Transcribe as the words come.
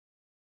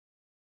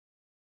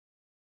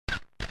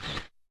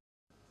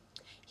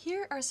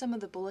Here are some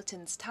of the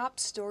Bulletin's top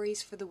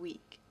stories for the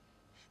week.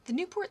 The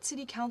Newport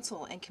City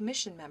Council and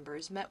Commission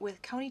members met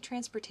with county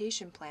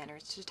transportation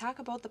planners to talk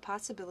about the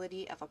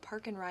possibility of a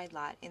park and ride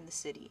lot in the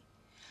city.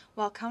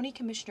 While County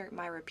Commissioner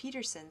Myra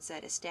Peterson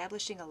said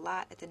establishing a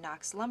lot at the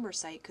Knox lumber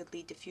site could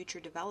lead to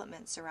future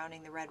development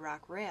surrounding the Red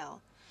Rock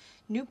Rail,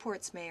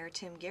 Newport's Mayor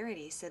Tim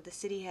Garrity said the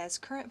city has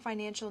current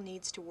financial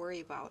needs to worry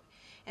about,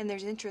 and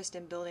there's interest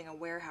in building a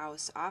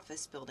warehouse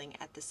office building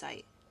at the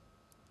site.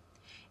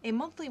 A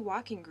monthly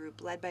walking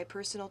group led by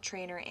personal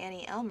trainer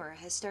Annie Elmer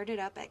has started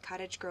up at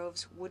Cottage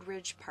Grove's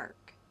Woodridge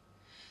Park.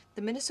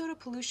 The Minnesota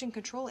Pollution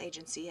Control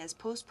Agency has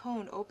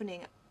postponed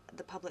opening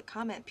the public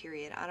comment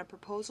period on a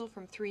proposal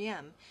from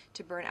 3M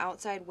to burn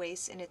outside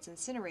waste in its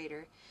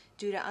incinerator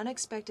due to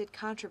unexpected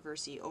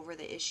controversy over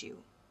the issue.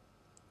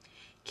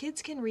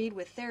 Kids can read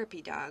with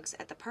therapy dogs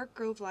at the Park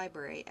Grove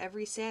Library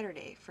every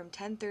Saturday from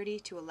 10:30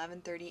 to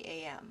 11:30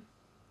 a.m.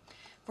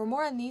 For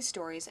more on these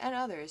stories and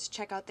others,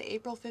 check out the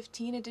April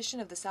 15 edition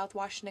of the South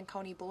Washington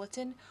County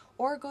Bulletin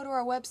or go to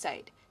our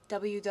website,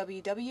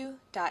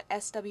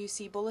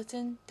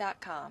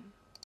 www.swcbulletin.com.